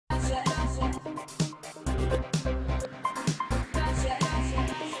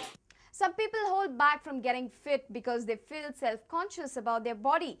people hold back from getting fit because they feel self-conscious about their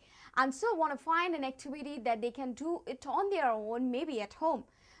body and so want to find an activity that they can do it on their own, maybe at home.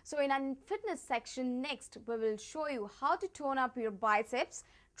 So in our fitness section next, we will show you how to tone up your biceps,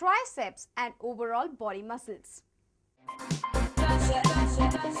 triceps and overall body muscles.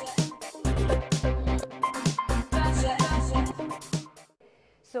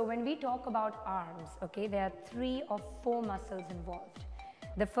 So when we talk about arms, okay, there are 3 or 4 muscles involved.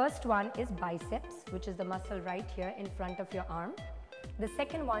 The first one is biceps, which is the muscle right here in front of your arm. The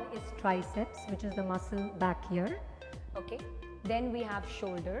second one is triceps, which is the muscle back here, okay. Then we have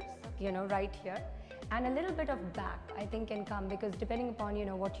shoulders, you know, right here. And a little bit of back, I think, can come because depending upon, you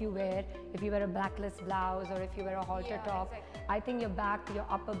know, what you wear, if you wear a backless blouse or if you wear a halter top, exactly. I think your back, your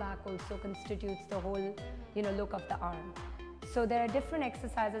upper back also constitutes the whole, you know, look of the arm. So there are different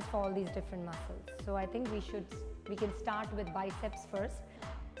exercises for all these different muscles. So I think we can start with biceps first.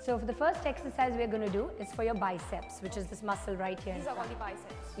 So for the first exercise we're going to do is for your biceps, which is this muscle right here. These are all the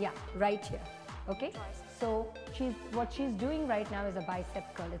biceps? Yeah, right here. Okay? So what she's doing right now is a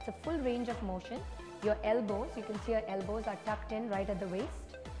bicep curl. It's a full range of motion. Your elbows, you can see her elbows are tucked in right at the waist.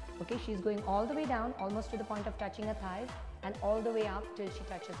 Okay, she's going all the way down, almost to the point of touching her thighs, and all the way up till she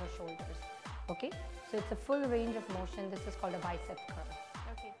touches her shoulders. Okay, so it's a full range of motion. This is called a bicep curl.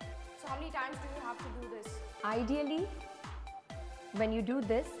 Okay, so how many times do you have to do this? Ideally, when you do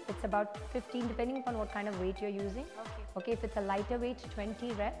this, it's about 15, depending upon what kind of weight you're using. Okay. Okay, if it's a lighter weight,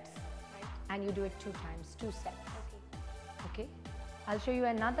 20 reps, right. And you do it 2 times, 2 sets. Okay. I'll show you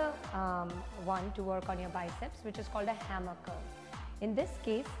another one to work on your biceps, which is called a hammer curl. In this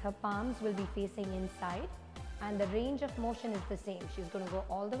case, her palms will be facing inside and the range of motion is the same. She's going to go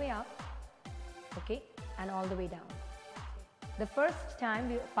all the way up, okay, and all the way down. The first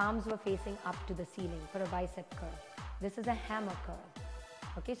time, your palms were facing up to the ceiling for a bicep curl. This is a hammer curl.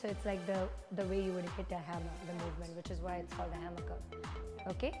 Okay, so it's like the way you would hit a hammer, the movement, which is why it's called a hammer curl.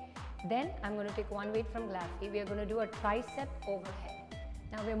 Okay, then I'm going to take one weight from Glaffy. We are going to do a tricep overhead.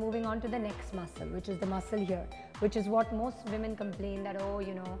 Now we're moving on to the next muscle, which is the muscle here, which is what most women complain that, oh,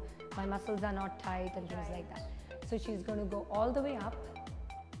 you know, my muscles are not tight and things like that. So she's going to go all the way up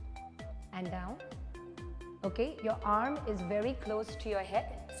and down. Okay, your arm is very close to your head.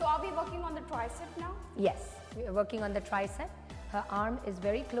 So are we working on the tricep now? Yes, we are working on the tricep. Her arm is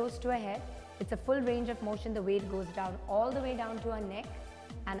very close to her head. It's a full range of motion. The weight goes down all the way down to her neck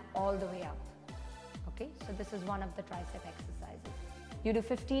and all the way up. Okay, so this is one of the tricep exercises. You do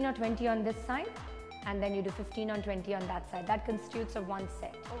 15 or 20 on this side and then you do 15 or 20 on that side. That constitutes of one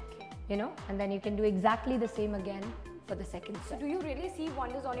set. Okay. You know, and then you can do exactly the same again for the second set. So do you really see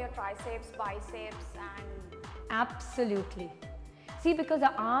wonders on your triceps, biceps and... Absolutely. See, because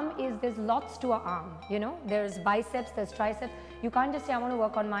the arm is, there's lots to an arm, you know, there's biceps, there's triceps. You can't just say, I want to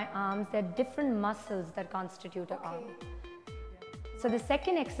work on my arms. There are different muscles that constitute an arm. So the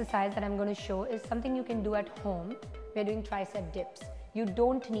second exercise that I'm going to show is something you can do at home. We're doing tricep dips. You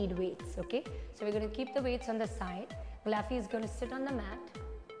don't need weights, okay? So we're going to keep the weights on the side. Glaffy is going to sit on the mat,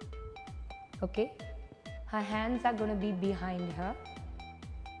 okay? Her hands are going to be behind her.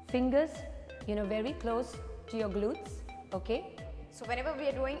 Fingers, you know, very close to your glutes, okay? So whenever we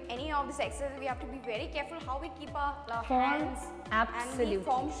are doing any of these exercises, we have to be very careful how we keep our hands. Absolutely. And the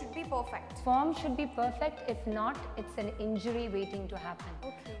form should be perfect. Form should be perfect. If not, it's an injury waiting to happen.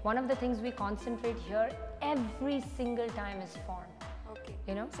 Okay. One of the things we concentrate here every single time is form. Okay.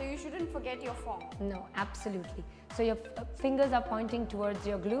 You know? So you shouldn't forget your form. No, absolutely. So your fingers are pointing towards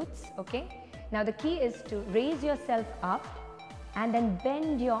your glutes, okay? Now the key is to raise yourself up and then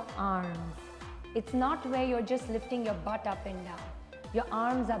bend your arms. It's not where you're just lifting your butt up and down. Your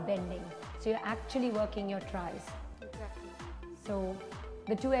arms are bending. So you're actually working your tries. Exactly. So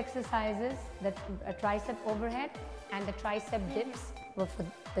the 2 exercises, the tricep overhead and the tricep dips were for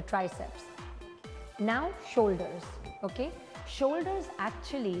the triceps. Now shoulders, okay? Shoulders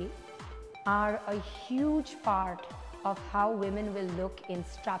actually are a huge part of how women will look in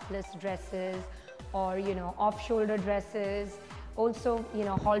strapless dresses or, you know, off-shoulder dresses, also, you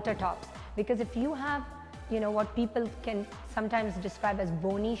know, halter tops. Because if you have, you know, what people can sometimes describe as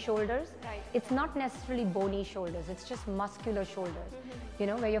bony shoulders, right. It's not necessarily bony shoulders, it's just muscular shoulders, you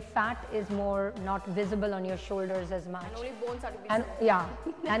know, where your fat is more not visible on your shoulders as much. And only bones are to be seen. Yeah,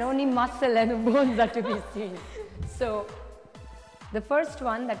 and only muscle and bones are to be seen. So the first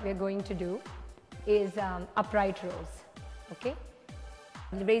one that we're going to do is upright rows, okay?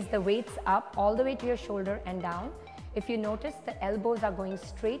 Raise the weights up all the way to your shoulder and down. If you notice, the elbows are going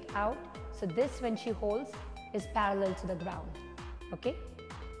straight out. So this, when she holds, is parallel to the ground, okay?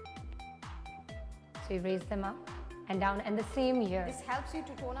 So you raise them up and down, and the same here. This helps you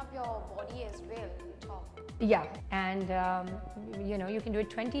to tone up your body as well on top. Yeah, and you know, you can do it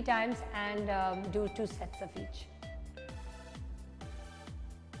 20 times and do 2 sets of each.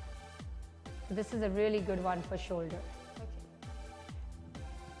 This is a really good one for shoulder. Okay.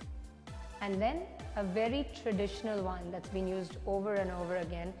 And then a very traditional one that's been used over and over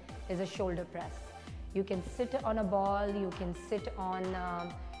again is a shoulder press. You can sit on a ball, you can sit on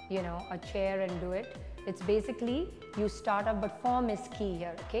you know, a chair and do it. It's basically, you start up, but form is key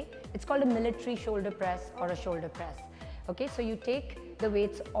here, okay? It's called a military shoulder press or a shoulder press. Okay, so you take the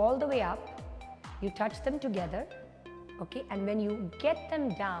weights all the way up, you touch them together, okay? And when you get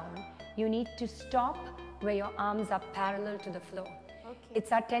them down, you need to stop where your arms are parallel to the floor. Okay.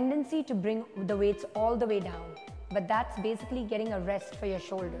 It's our tendency to bring the weights all the way down, but that's basically getting a rest for your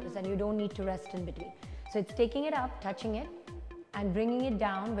shoulders, and you don't need to rest in between. So it's taking it up, touching it, and bringing it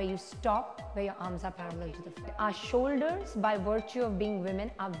down where you stop, where your arms are parallel to the floor. Our shoulders, by virtue of being women,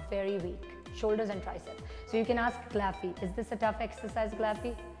 are very weak. Shoulders and triceps. So you can ask Glaffy, is this a tough exercise,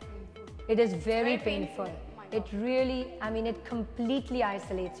 Glaffy? It is very painful. It really, I mean, it completely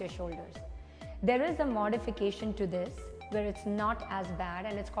isolates your shoulders. There is a modification to this where it's not as bad,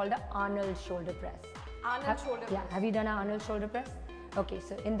 and it's called the Arnold shoulder press. Arnold shoulder press. Yeah, have you done an Arnold shoulder press? Okay,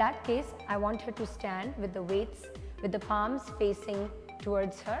 so in that case, I want her to stand with the weights, with the palms facing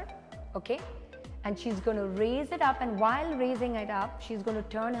towards her, okay? And she's going to raise it up, and while raising it up, she's going to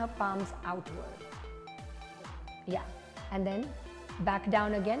turn her palms outward. Yeah, and then back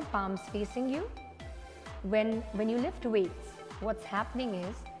down again, palms facing you. When you lift weights, what's happening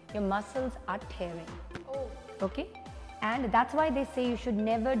is your muscles are tearing. Oh. Okay? And that's why they say you should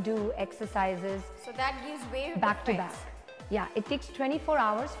never do exercises So that gives way back to back. Yeah, it takes 24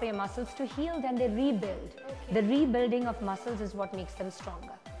 hours for your muscles to heal, then they rebuild. Okay. The rebuilding of muscles is what makes them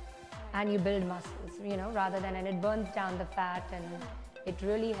stronger. And you build muscles, you know, rather than, and it burns down the fat, and it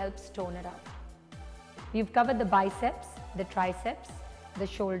really helps tone it up. We've covered the biceps, the triceps, the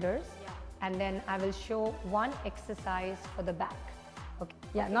shoulders, and then I will show one exercise for the back. Okay.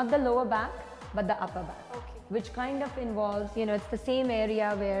 Yeah, not the lower back, but the upper back. Okay. Which kind of involves, you know, it's the same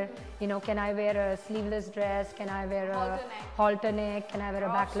area where, you know, can I wear a sleeveless dress? Can I wear a halter neck? Can I wear a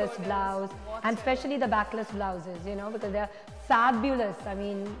backless blouse? And especially the backless blouses, you know, because they're fabulous. I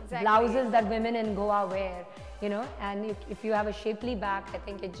mean, blouses that women in Goa wear, you know, and if you have a shapely back, I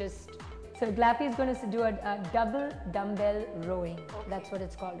think it just... So Glaffy is going to do a double dumbbell rowing. Okay. That's what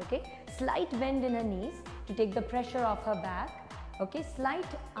it's called, okay? Slight bend in her knees to take the pressure off her back, okay? Slight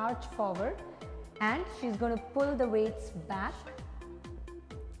arch forward, and she's going to pull the weights back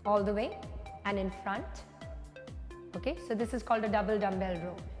all the way and in front, okay? So this is called a double dumbbell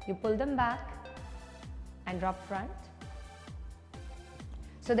row. You pull them back and drop front.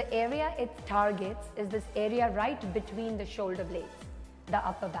 So the area it targets is this area right between the shoulder blades, the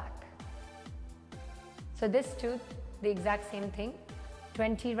upper back. So this too, the exact same thing,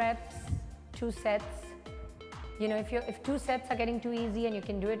 20 reps, 2 sets. You know, if 2 sets are getting too easy and you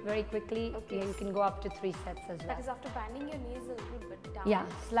can do it very quickly, okay, you can go up to 3 sets as well. That is after bending your knees a little bit down. Yeah,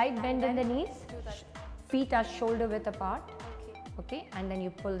 slight bend in the knees, feet are shoulder width apart, okay, and then you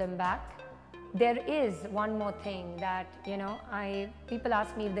pull them back. There is one more thing that, you know, people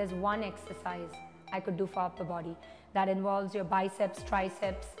ask me if there's one exercise I could do for upper body that involves your biceps,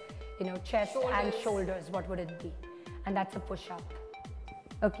 triceps, you know, chest and shoulders, what would it be? And that's a push-up.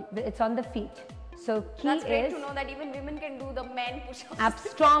 Okay, it's on the feet. So key That's great is... to know that even women can do the men push-ups.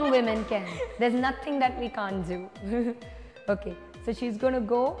 Strong women can. There's nothing that we can't do. Okay, so she's going to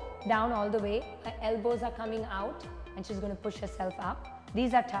go down all the way. Her elbows are coming out and she's going to push herself up.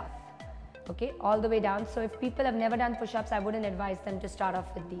 These are tough. Okay, all the way down. So if people have never done push-ups, I wouldn't advise them to start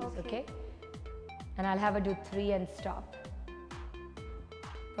off with these, okay? And I'll have her do 3 and stop.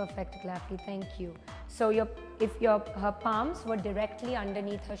 Perfect, Glaffy, thank you. So if her palms were directly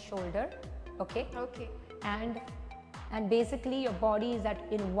underneath her shoulder, okay? Okay. And basically your body is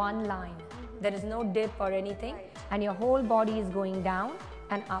in one line. There is no dip or anything, and your whole body is going down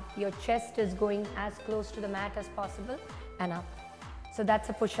and up. Your chest is going as close to the mat as possible and up. So that's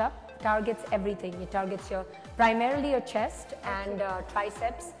a push-up. Targets everything. It targets primarily your chest and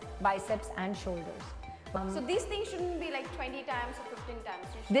triceps, biceps and shoulders. So these things shouldn't be like 20 times or 15 times?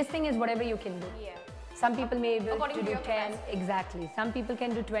 This thing is whatever you can do. Yeah. Some people may be able to do 10, capacity. exactly. Some people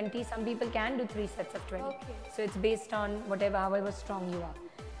can do 20, some people can do 3 sets of 20. Okay. So it's based on however strong you are.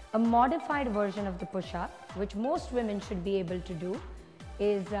 A modified version of the push-up, which most women should be able to do,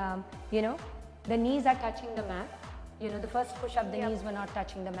 is, you know, the knees are touching the mat. You know, the first push-up, the knees were not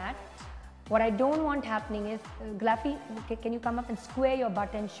touching the mat. What I don't want happening is, Glaffy, can you come up and square your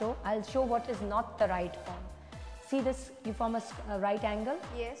butt and show? I'll show what is not the right form. see this, you form a right angle?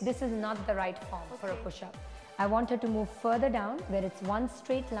 Yes. This is not the right form for a Okay. push-up. I want her to move further down where it's one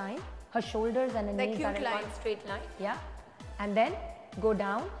straight line. Her shoulders and her The knees are cute in line. one straight line. Yeah. And then go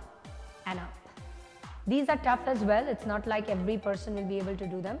down and up. These are tough as well. It's not like every person will be able to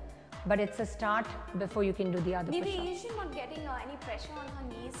do them, but it's a start before you can do the other Nidhi, push-ups. is she not getting any pressure on her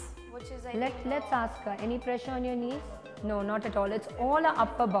knees, which is I think, Let's ask her, any pressure on your knees? No, not at all. It's all our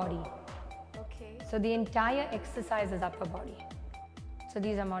upper body. okay. So the entire exercise is upper body. So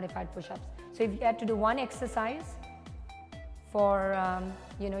these are modified push-ups. So if you had to do one exercise for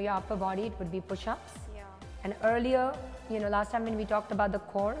your upper body, it would be push-ups. Yeah. And earlier, last time when we talked about the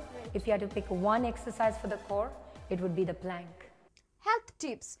core, if you had to pick one exercise for the core, it would be the plank. Health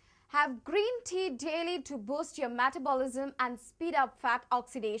tips. Have green tea daily to boost your metabolism and speed up fat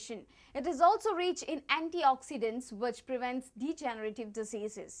oxidation. It is also rich in antioxidants which prevents degenerative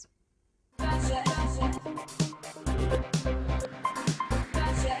diseases.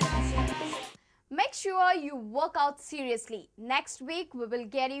 Make sure you work out seriously. Next week we will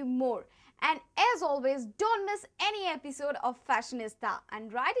get you more. And as always, don't miss any episode of Fashionista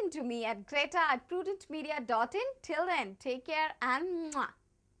and write into me at greta@prudentmedia.in. Till then, take care and mwah.